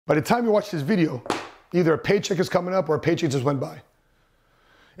By the time you watch this video, either a paycheck is coming up or a paycheck just went by.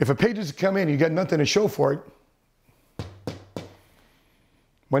 If a paycheck has come in, you got nothing to show for it.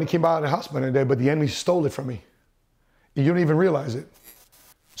 Money came out of the house the other day, but the enemy stole it from me. You don't even realize it.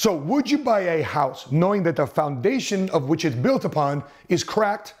 So would you buy a house knowing that the foundation of which it's built upon is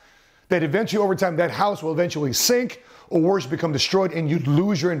cracked, that eventually over time that house will eventually sink or worse, become destroyed and you'd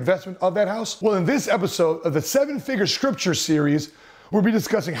lose your investment of that house? Well, in this episode of the 7-Figure Scripture series, we'll be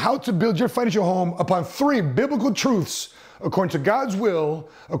discussing how to build your financial home upon 3 biblical truths according to God's will,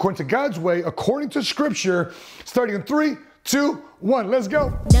 according to God's way, according to Scripture, starting in 3, 2, 1. Let's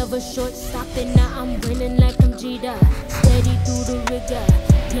go. Never short stopping, now I'm winning like I'm Jada. Steady through the rigor,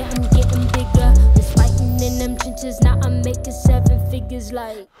 yeah, I'm getting bigger. Was fighting in them trenches, now I'm making 7 figures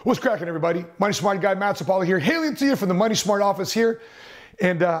like. What's cracking, everybody? Money Smart guy Matt Sapaula here, hailing to you from the Money Smart office here.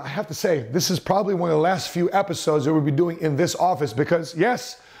 And I have to say, this is probably one of the last few episodes that we'll be doing in this office because,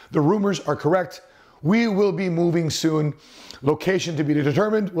 yes, the rumors are correct. We will be moving soon. Location to be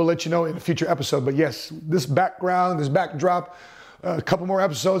determined. We'll let you know in a future episode. But yes, this background, this backdrop, a couple more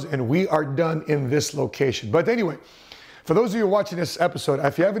episodes, and we are done in this location. But anyway, for those of you watching this episode,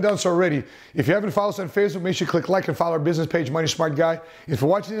 if you haven't done so already, if you haven't followed us on Facebook, make sure you click like and follow our business page, Money Smart Guy. If you're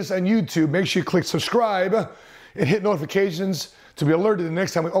watching this on YouTube, make sure you click subscribe and hit notifications to be alerted the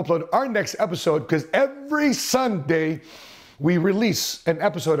next time we upload our next episode, because every Sunday we release an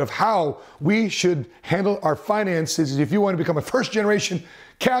episode of how we should handle our finances if you want to become a first-generation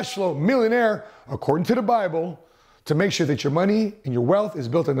cash flow millionaire, according to the Bible, to make sure that your money and your wealth is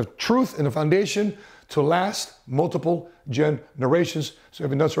built on the truth and the foundation to last multiple generations. So if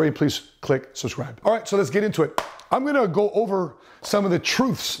you've done so already, please click subscribe. All right, so let's get into it. I'm going to go over some of the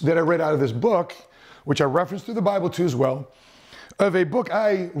truths that I read out of this book, which I referenced through the Bible too as well, of a book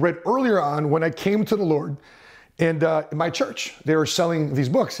I read earlier on when I came to the Lord. And in my church, they were selling these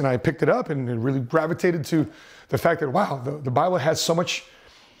books, and I picked it up and really gravitated to the fact that, wow, the Bible has so much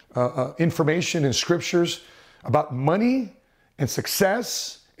information and scriptures about money and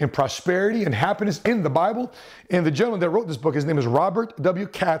success and prosperity and happiness in the Bible. And the gentleman that wrote this book, his name is Robert W.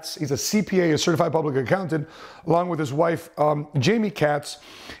 Katz. He's a CPA, a certified public accountant, along with his wife, Jamie Katz.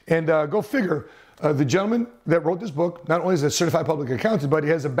 And go figure, the gentleman that wrote this book, not only is a certified public accountant, but he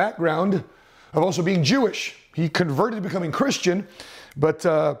has a background of also being Jewish. He converted to becoming Christian, but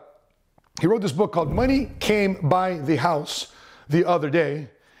he wrote this book called Money Came by the House the other day.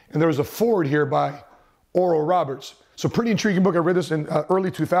 And there was a foreword here by Oral Roberts. So pretty intriguing book. I read this in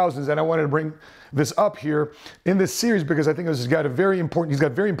early 2000s, and I wanted to bring this up here in this series because I think he's got very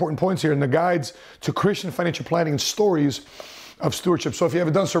important points here in the guides to Christian financial planning and stories of stewardship. So if you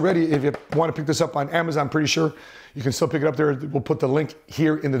haven't done so already, if you want to pick this up on Amazon, I'm pretty sure you can still pick it up there. We'll put the link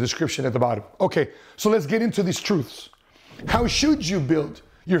here in the description at the bottom. Okay, so let's get into these truths. How should you build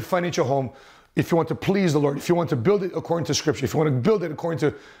your financial home if you want to please the Lord, if you want to build it according to Scripture, if you want to build it according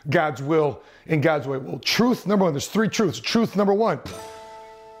to God's will and God's way? Well, truth number one, there's 3 truths. Truth number 1,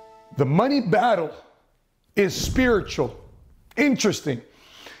 the money battle is spiritual. Interesting.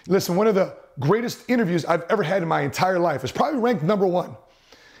 Listen, one of the greatest interviews I've ever had in my entire life is probably ranked number 1.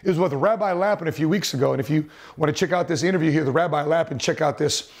 It was with Rabbi Lapin a few weeks ago. And if you want to check out this interview here, the Rabbi Lapin, check out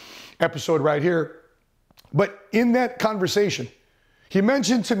this episode right here. But in that conversation, he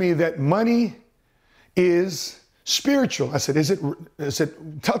mentioned to me that money is spiritual. I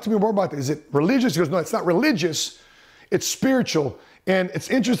said, talk to me more about that. Is it religious? He goes, no, it's not religious. It's spiritual. And it's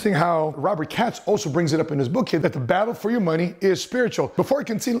interesting how Robert Katz also brings it up in his book here, that the battle for your money is spiritual. Before I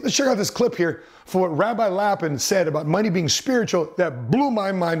continue, let's check out this clip here for what Rabbi Lapin said about money being spiritual. That blew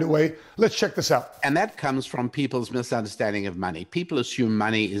my mind away. Let's check this out. And that comes from people's misunderstanding of money. People assume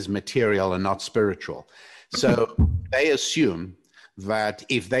money is material and not spiritual. So they assume that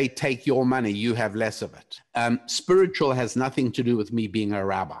if they take your money, you have less of it. Spiritual has nothing to do with me being a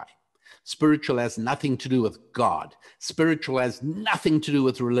rabbi. Spiritual has nothing to do with God. Spiritual has nothing to do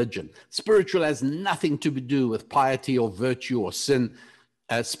with religion. Spiritual has nothing to do with piety or virtue or sin.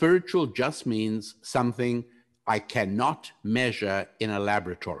 Spiritual just means something I cannot measure in a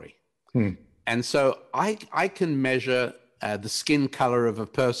laboratory. And so I can measure the skin color of a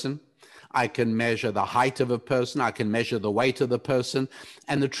person. I can measure the height of a person. I can measure the weight of the person.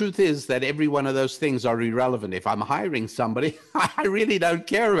 And the truth is that every one of those things are irrelevant. If I'm hiring somebody, I really don't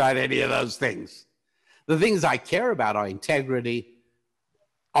care about any of those things. The things I care about are integrity,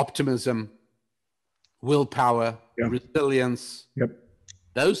 optimism, willpower, resilience.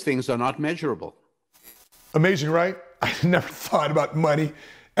 Those things are not measurable. Amazing, right? I never thought about money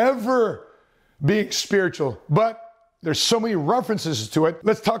ever being spiritual, but there's so many references to it.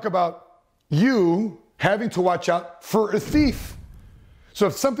 Let's talk about you having to watch out for a thief. So So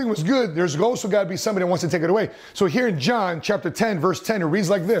if something was good, there's also got to be somebody that wants to take it away. So here in John chapter 10, verse 10, it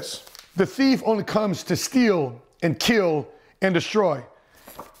reads like this. The thief only comes to steal and kill and destroy.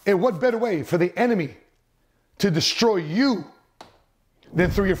 And what better way for the enemy to destroy you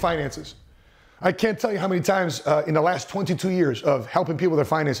than through your finances? I can't tell you how many times in the last 22 years of helping people with their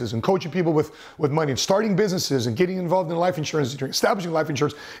finances and coaching people with money and starting businesses and getting involved in life insurance, establishing life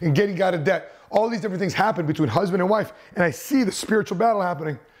insurance and getting out of debt. All these different things happen between husband and wife. And I see the spiritual battle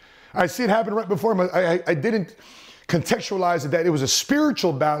happening. I see it happen right before me. I didn't contextualize it that it was a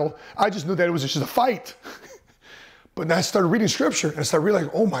spiritual battle. I just knew that it was just a fight. But then I started reading scripture and I started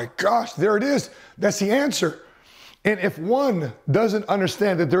realizing, oh my gosh, there it is. That's the answer. And if one doesn't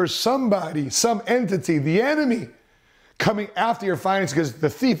understand that there is somebody, some entity, the enemy, coming after your finances because the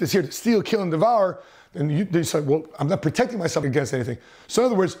thief is here to steal, kill, and devour, then they say, well, I'm not protecting myself against anything. So in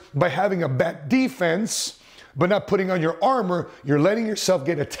other words, by having a bad defense, but not putting on your armor, you're letting yourself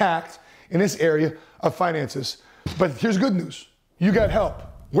get attacked in this area of finances. But here's good news. You got help.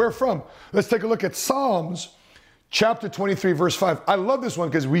 Where from? Let's take a look at Psalms chapter 23, verse 5. I love this one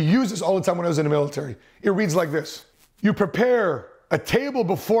because we use this all the time when I was in the military. It reads like this. You prepare a table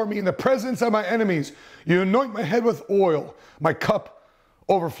before me in the presence of my enemies. You anoint my head with oil. My cup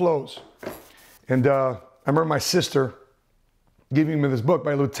overflows. And I remember my sister giving me this book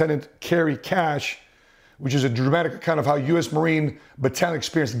by Lieutenant Carrie Cash, which is a dramatic account of how U.S. Marine Battalion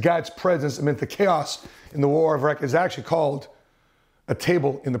experienced God's presence amid the chaos in the war of Iraq. It's actually called A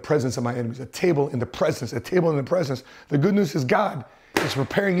Table in the Presence of My Enemies. A table in the presence, a table in the presence. The good news is God is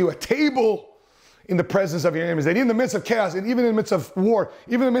preparing you a table in the presence of your enemies. And in the midst of chaos, and even in the midst of war,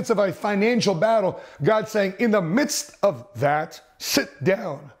 even in the midst of a financial battle, God's saying, in the midst of that, sit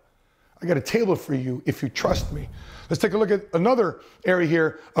down. I got a table for you if you trust me. Let's take a look at another area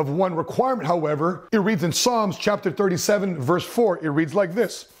here of one requirement, however. It reads in Psalms chapter 37, verse 4. It reads like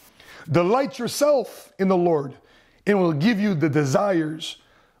this. Delight yourself in the Lord, and it will give you the desires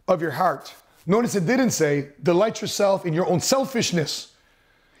of your heart. Notice it didn't say, delight yourself in your own selfishness.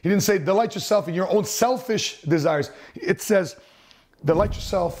 He didn't say, delight yourself in your own selfish desires. It says, delight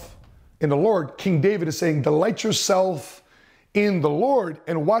yourself in the Lord. King David is saying, delight yourself in the Lord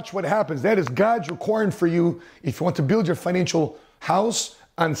and watch what happens. That is God's requiring for you if you want to build your financial house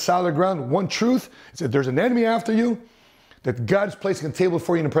on solid ground. One truth is that there's an enemy after you, that God is placing a table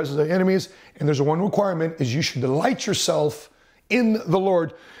for you in the presence of the enemies, and there's one requirement is you should delight yourself in the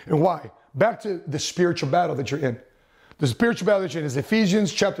Lord. And why? Back to the spiritual battle that you're in. The spiritual battle that you're in is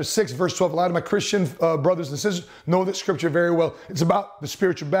Ephesians chapter 6, verse 12. A lot of my Christian brothers and sisters know this scripture very well. It's about the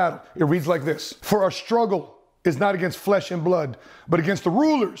spiritual battle. It reads like this. For our struggle is not against flesh and blood, but against the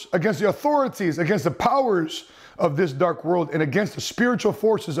rulers, against the authorities, against the powers of this dark world, and against the spiritual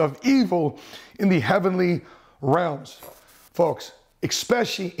forces of evil in the heavenly realms. Folks,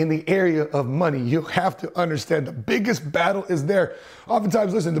 especially in the area of money, you have to understand the biggest battle is there.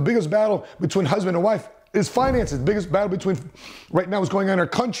 Oftentimes, listen, the biggest battle between husband and wife is finances. The biggest battle between right now is going on in our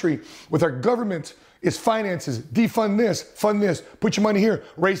country with our government is finances. Defund this, fund this, put your money here,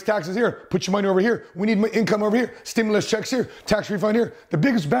 raise taxes here, put your money over here. We need income over here, stimulus checks here, tax refund here. The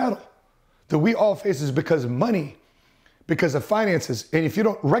biggest battle that we all face is because of money, because of finances. And if you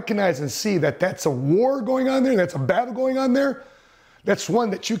don't recognize and see that that's a war going on there, that's a battle going on there, that's one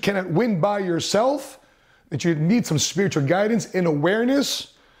that you cannot win by yourself, that you need some spiritual guidance and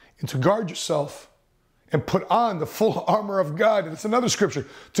awareness and to guard yourself and put on the full armor of God. And it's another scripture,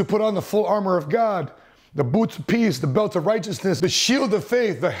 to put on the full armor of God, the boots of peace, the belt of righteousness, the shield of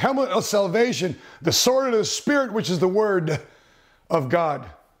faith, the helmet of salvation, the sword of the Spirit, which is the word of God.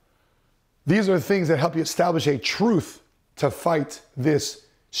 These are the things that help you establish a truth to fight this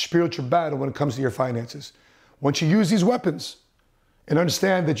spiritual battle when it comes to your finances. Once you use these weapons and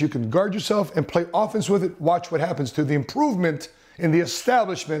understand that you can guard yourself and play offense with it, watch what happens to the improvement in the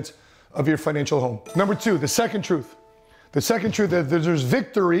establishment of your financial home. Number two, the second truth. The second truth that there's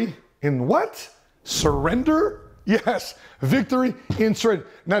victory in what? Surrender? Yes, victory in surrender.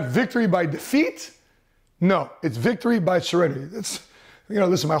 Not victory by defeat. No, it's victory by surrender. It's,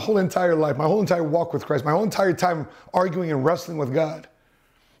 listen, my whole entire life, my whole entire walk with Christ, my whole entire time arguing and wrestling with God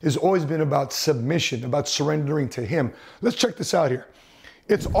has always been about submission, about surrendering to Him. Let's check this out here.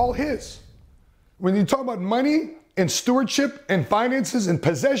 It's all His. When you talk about money, and stewardship and finances and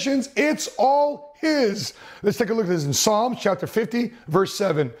possessions, it's all His. Let's take a look at this in Psalms chapter 50, verse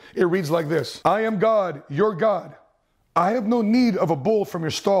 7. It reads like this. I am God, your God. I have no need of a bull from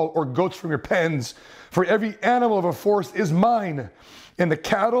your stall or goats from your pens, for every animal of a forest is mine, and the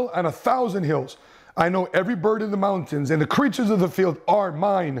cattle on 1,000 hills. I know every bird in the mountains, and the creatures of the field are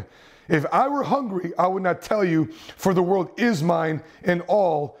mine. If I were hungry, I would not tell you, for the world is mine and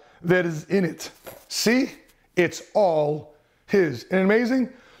all that is in it. See, it's all his. Isn't it amazing?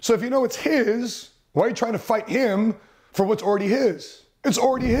 So if you know it's his, why are you trying to fight him for what's already his? It's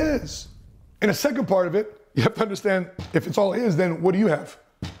already his. And the second part of it, you have to understand, if it's all his, then what do you have?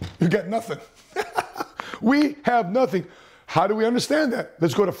 You got nothing. We have nothing. How do we understand that?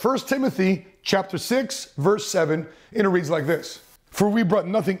 Let's go to 1 Timothy chapter 6, verse 7, and it reads like this. For we brought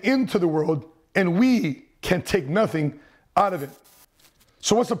nothing into the world, and we can take nothing out of it.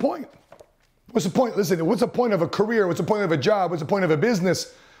 So what's the point? What's the point? Listen, what's the point of a career? What's the point of a job? What's the point of a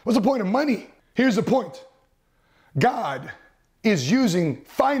business? What's the point of money? Here's the point. God is using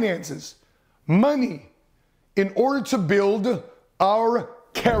finances, money, in order to build our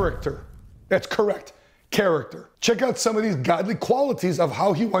character. That's correct. Character. Check out some of these godly qualities of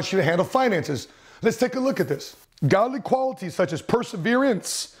how he wants you to handle finances. Let's take a look at this. Godly qualities such as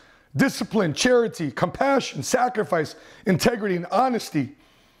perseverance, discipline, charity, compassion, sacrifice, integrity, and honesty.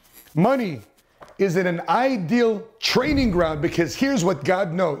 Money is in an ideal training ground because here's what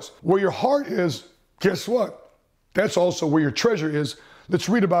God knows. Where your heart is, guess what? That's also where your treasure is. Let's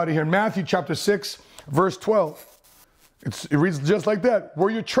read about it here in Matthew chapter 6, verse 12. It reads just like that. Where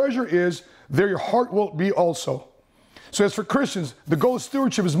your treasure is, there your heart will be also. So as for Christians, the goal of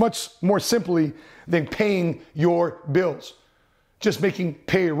stewardship is much more simply than paying your bills, just making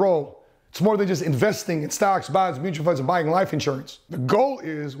payroll. It's more than just investing in stocks, bonds, mutual funds, and buying life insurance. The goal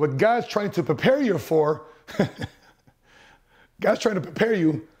is what God's trying to prepare you for. God's trying to prepare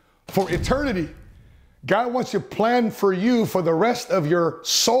you for eternity. God wants to plan for you for the rest of your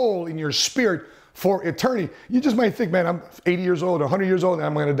soul and your spirit for eternity. You just might think, man, I'm 80 years old or 100 years old and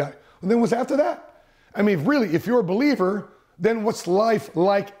I'm going to die. Well, then what's after that? I mean, really, if you're a believer, then what's life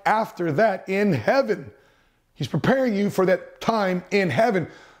like after that in heaven? He's preparing you for that time in heaven,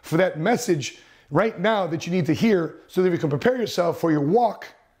 for that message right now that you need to hear so that you can prepare yourself for your walk,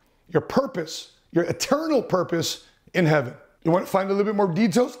 your purpose, your eternal purpose in heaven. You want to find a little bit more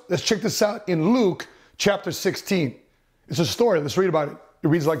details? Let's check this out in Luke chapter 16. It's a story. Let's read about it. It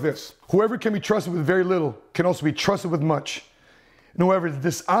reads like this. Whoever can be trusted with very little can also be trusted with much. And whoever is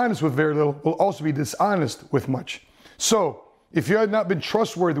dishonest with very little will also be dishonest with much. So, if you have not been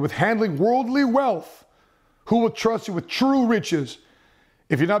trustworthy with handling worldly wealth, who will trust you with true riches?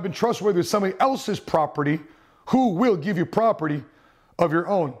 If you've not been trustworthy with somebody else's property, who will give you property of your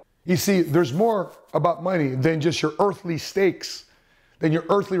own? You see, there's more about money than just your earthly stakes, than your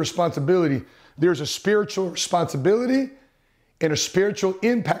earthly responsibility. There's a spiritual responsibility and a spiritual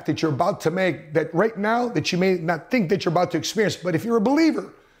impact that you're about to make that right now that you may not think that you're about to experience. But if you're a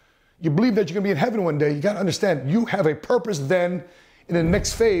believer, you believe that you're going to be in heaven one day, you got to understand you have a purpose then in the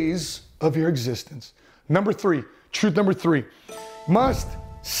next phase of your existence. Number three, truth number three, must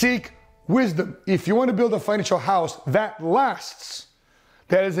seek wisdom. If you want to build a financial house that lasts,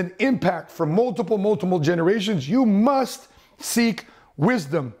 that has an impact for multiple generations, you must seek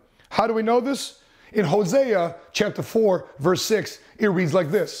wisdom. How do we know this? In Hosea chapter 4, verse 6, it reads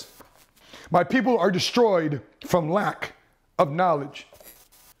like this. My people are destroyed from lack of knowledge.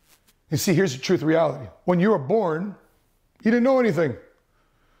 You see, here's the truth reality. When you were born, you didn't know anything.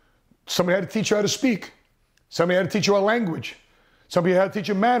 Somebody had to teach you how to speak. Somebody had to teach you a language. Somebody had to teach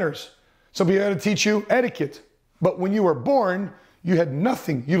you manners. Somebody had to teach you etiquette. But when you were born, you had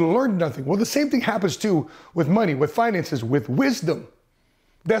nothing. You learned nothing. Well, the same thing happens too with money, with finances, with wisdom.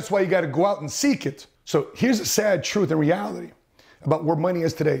 That's why you got to go out and seek it. So here's a sad truth and reality about where money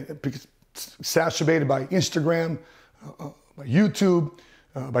is today. Because it's exacerbated by Instagram, by YouTube,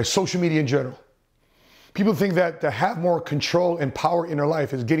 by social media in general. People think that to have more control and power in their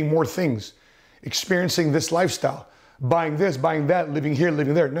life is getting more things, experiencing this lifestyle, buying this, buying that, living here,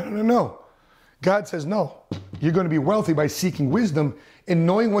 living there. No. God says no. You're going to be wealthy by seeking wisdom and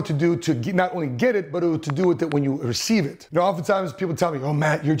knowing what to do to not only get it, but to do it when you receive it. You know, oftentimes people tell me, oh,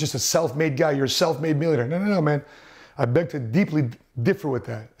 Matt, you're just a self-made guy. You're a self-made millionaire. No, man. I beg to deeply differ with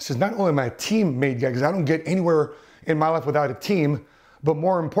that. It says not only am I a team-made guy, because I don't get anywhere in my life without a team, but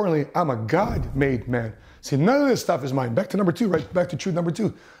more importantly, I'm a God-made man. See, none of this stuff is mine. Back to number two, right? Back to truth number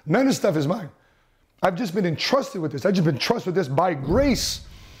two. None of this stuff is mine. I've just been entrusted with this. I've just been trusted with this by grace.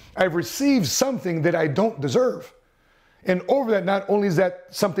 I've received something that I don't deserve. And over that, not only is that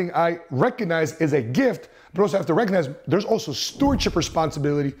something I recognize as a gift, but also have to recognize there's also stewardship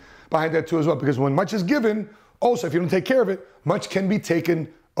responsibility behind that too as well. Because when much is given, also if you don't take care of it, much can be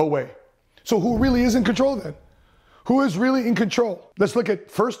taken away. So who really is in control then? Who is really in control? Let's look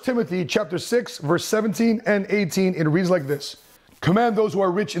at 1 Timothy chapter 6, verse 17 and 18. It reads like this. Command those who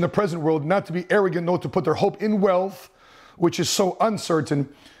are rich in the present world not to be arrogant, nor to put their hope in wealth, which is so uncertain,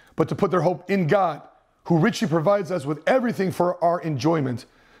 but to put their hope in God, who richly provides us with everything for our enjoyment.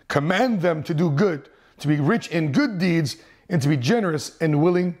 Command them to do good, to be rich in good deeds, and to be generous and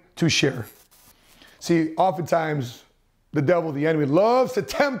willing to share. See, oftentimes the devil, the enemy, loves to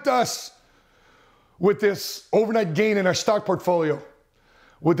tempt us with this overnight gain in our stock portfolio,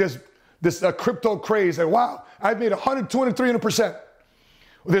 with this crypto craze. And wow, I've made 100, 200, 300%.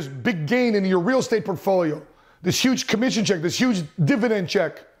 With this big gain in your real estate portfolio, this huge commission check, this huge dividend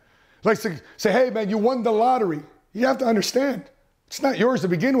check. Like to say, hey man, you won the lottery. You have to understand, it's not yours to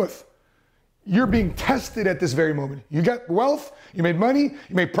begin with. You're being tested at this very moment. You got wealth, you made money,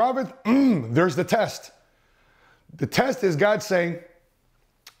 you made profit. There's the test. The test is God saying,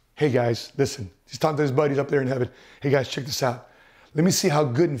 hey guys, listen. He's talking to his buddies up there in heaven. Hey guys, check this out. Let me see how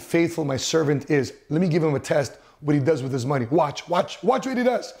good and faithful my servant is. Let me give him a test, what he does with his money. Watch what he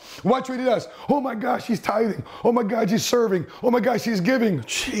does. Watch what he does. Oh my gosh, he's tithing. Oh my gosh, he's serving. Oh my gosh, he's giving.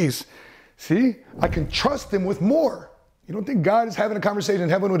 Jeez. See, I can trust him with more. You don't think God is having a conversation in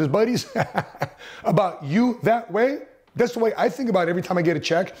heaven with his buddies about you that way? That's the way I think about it every time I get a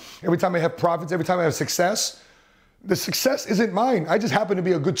check, every time I have profits, every time I have success. The success isn't mine. I just happen to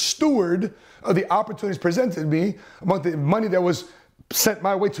be a good steward of the opportunities presented to me, about the money that was sent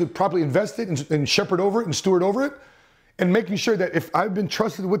my way to properly invest it and shepherd over it and steward over it, and making sure that if I've been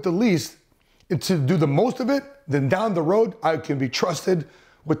trusted with the least and to do the most of it, then down the road, I can be trusted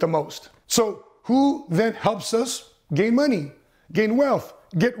with the most. So who then helps us gain money, gain wealth,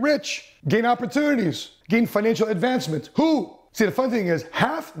 get rich, gain opportunities, gain financial advancement? Who? See, the fun thing is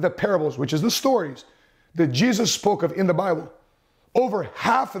half the parables, which is the stories that Jesus spoke of in the Bible, over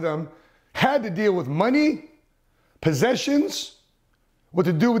half of them had to deal with money, possessions, what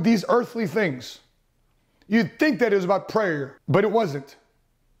to do with these earthly things. You'd think that it was about prayer, but it wasn't.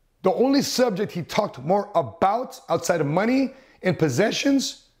 The only subject he talked more about outside of money and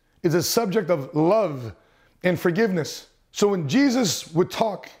possessions is a subject of love and forgiveness. So when Jesus would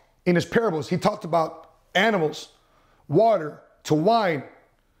talk in his parables, he talked about animals, water to wine,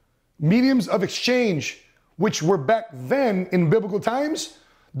 mediums of exchange, which were back then in biblical times.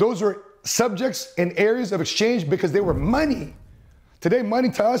 Those were subjects and areas of exchange because they were money. Today, money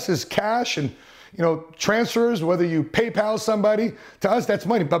to us is cash and transfers, whether you PayPal somebody, to us that's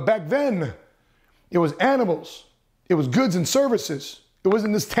money. But back then, it was animals, it was goods and services. It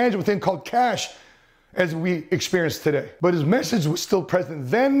wasn't this tangible thing called cash as we experience today. But his message was still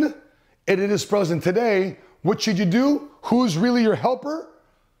present then, and it is present today. What should you do? Who's really your helper?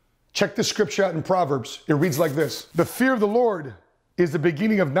 Check this scripture out in Proverbs. It reads like this: the fear of the Lord is the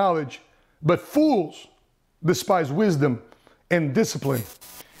beginning of knowledge, but fools despise wisdom and discipline.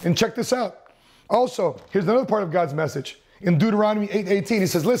 And check this out. Also, here's another part of God's message. In Deuteronomy 8:18, he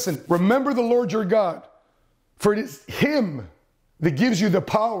says, listen, remember the Lord your God, for it is him that gives you the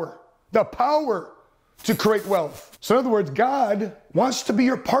power to create wealth. So in other words, God wants to be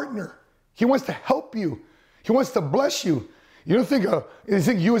your partner. He wants to help you. He wants to bless you. You don't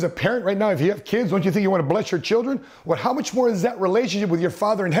think, you as a parent right now, if you have kids, don't you think you want to bless your children? Well, how much more is that relationship with your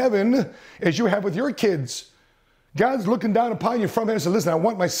Father in heaven as you have with your kids? God's looking down upon you from heaven and says, listen, I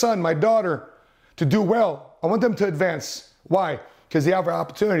want my son, my daughter to do well. I want them to advance. Why? Because they have an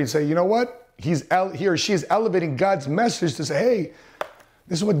opportunity to say, you know what? He or she is elevating God's message to say, hey,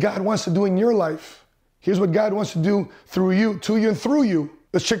 this is what God wants to do in your life. Here's what God wants to do through you, to you, and through you.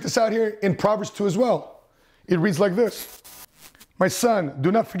 Let's check this out here in Proverbs 2 as well. It reads like this: my son,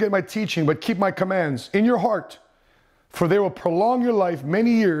 do not forget my teaching, but keep my commands in your heart, for they will prolong your life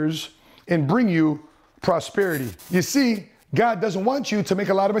many years and bring you prosperity. You see, God doesn't want you to make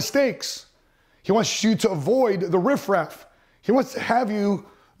a lot of mistakes. He wants you to avoid the riffraff. He wants to have you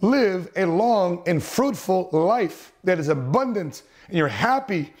live a long and fruitful life that is abundant, and you're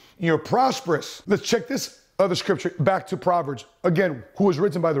happy, and you're prosperous. Let's check this other scripture back to Proverbs. Again, who was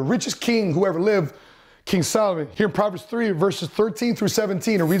written by the richest king who ever lived, King Solomon. Here in Proverbs 3, verses 13 through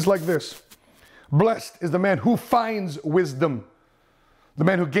 17, it reads like this: blessed is the man who finds wisdom, the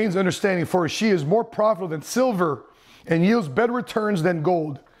man who gains understanding, for she is more profitable than silver and yields better returns than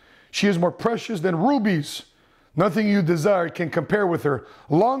gold. She is more precious than rubies. Nothing you desire can compare with her.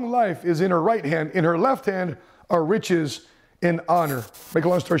 Long life is in her right hand. In her left hand are riches and honor. Make a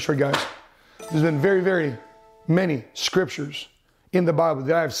long story short, guys, there's been very, very many scriptures in the Bible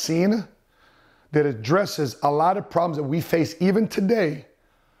that I've seen that addresses a lot of problems that we face even today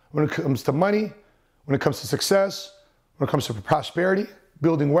when it comes to money, when it comes to success, when it comes to prosperity,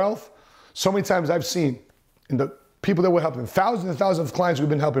 building wealth. So many times I've seen in the people that we're helping, thousands and thousands of clients we've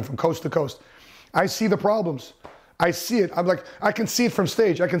been helping from coast to coast, I see the problems. I see it. I'm like, I can see it from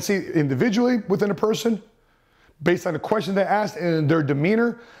stage. I can see it individually within a person, based on the question they asked and their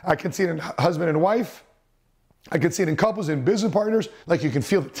demeanor. I can see it in husband and wife. I can see it in couples and business partners. Like you can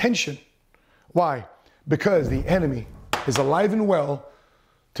feel the tension. Why? Because the enemy is alive and well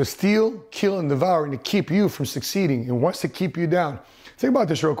to steal, kill, and devour, and to keep you from succeeding and wants to keep you down. Think about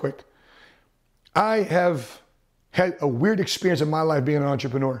this real quick. I have had a weird experience in my life being an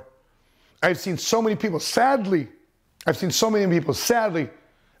entrepreneur. I've seen so many people, sadly,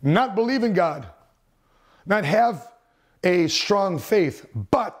 not believe in God, not have a strong faith,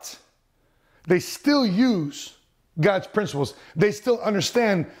 but they still use God's principles. They still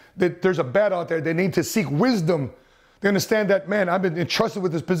understand that there's a battle out there. They need to seek wisdom. They understand that, man, I've been entrusted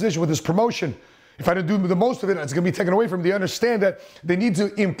with this position, with this promotion. If I don't do the most of it, it's going to be taken away from them. They understand that they need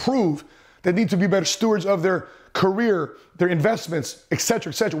to improve. They need to be better stewards of their career, their investments,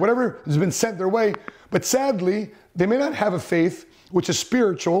 etc., whatever has been sent their way. But sadly, they may not have a faith which is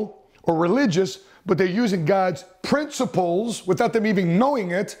spiritual or religious, but they're using God's principles without them even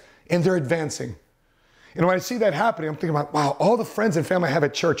knowing it, and they're advancing. And when I see that happening, I'm thinking about, wow, all the friends and family I have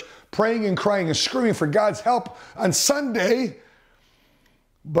at church praying and crying and screaming for God's help on Sunday,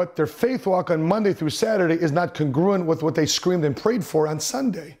 but their faith walk on Monday through Saturday is not congruent with what they screamed and prayed for on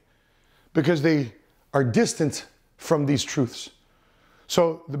Sunday, because they are distant from these truths.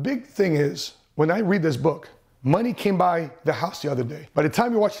 So the big thing is, when I read this book, money came by the house the other day. By the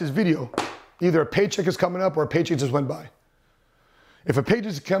time you watch this video, either a paycheck is coming up or a paycheck just went by. If a paycheck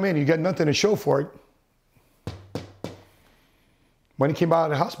has come in, you got nothing to show for it. Money came by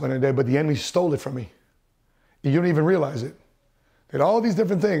the house the other day, but the enemy stole it from me. You don't even realize it. And all these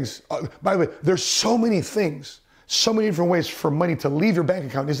different things. By the way, there's so many things, so many different ways for money to leave your bank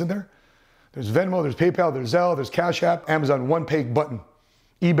account, isn't there? There's Venmo, there's PayPal, there's Zelle, there's Cash App, Amazon, one-pay button,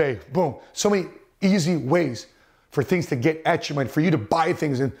 eBay, boom. So many easy ways for things to get at your money, for you to buy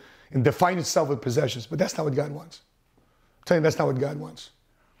things and define yourself with possessions. But that's not what God wants. I'm telling you, that's not what God wants.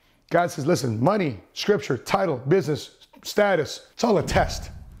 God says, listen, money, scripture, title, business, status, it's all a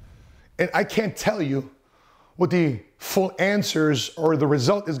test. And I can't tell you what the full answers or the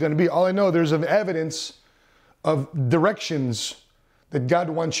result is going to be. All I know, there's an evidence of directions that God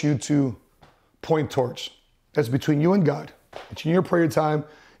wants you to point towards. That's between you and God. It's in your prayer time,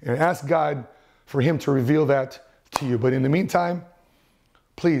 and ask God for him to reveal that to you. But in the meantime,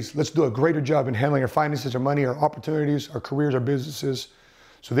 please, let's do a greater job in handling our finances, our money, our opportunities, our careers, our businesses,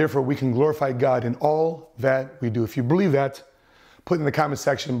 so therefore we can glorify God in all that we do. If you believe that, put in the comment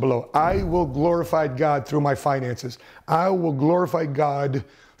section below. I will glorify God through my finances. I will glorify God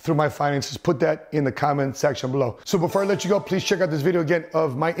through my finances. Put that in the comment section below. So before I let you go, please check out this video again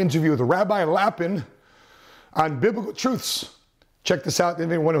of my interview with Rabbi Lapin on biblical truths. Check this out.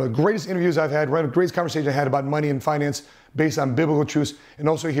 One of the greatest interviews I've had, one of the greatest conversations I had about money and finance based on biblical truths. And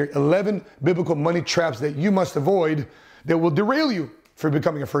also here, 11 biblical money traps that you must avoid that will derail you for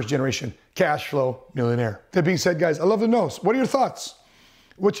becoming a first-generation cash flow millionaire. That being said, guys, I love to know. What are your thoughts?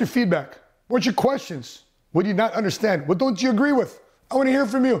 What's your feedback? What's your questions? What do you not understand? What don't you agree with? I want to hear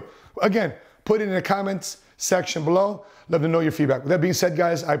from you. Again, put it in the comments section below. Love to know your feedback. With that being said,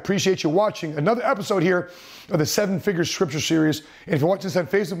 guys, I appreciate you watching another episode here of the 7-Figure Scripture Series. And if you're watching this on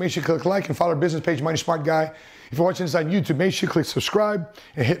Facebook, make sure you click like and follow our business page, Money Smart Guy. If you're watching this on YouTube, make sure you click subscribe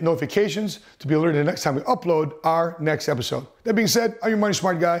and hit notifications to be alerted the next time we upload our next episode. That being said, I'm your Money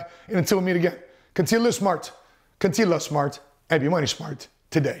Smart Guy. And until we meet again, continue to live smart, continue to love smart, and be money smart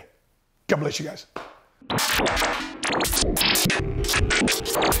today. God bless you guys.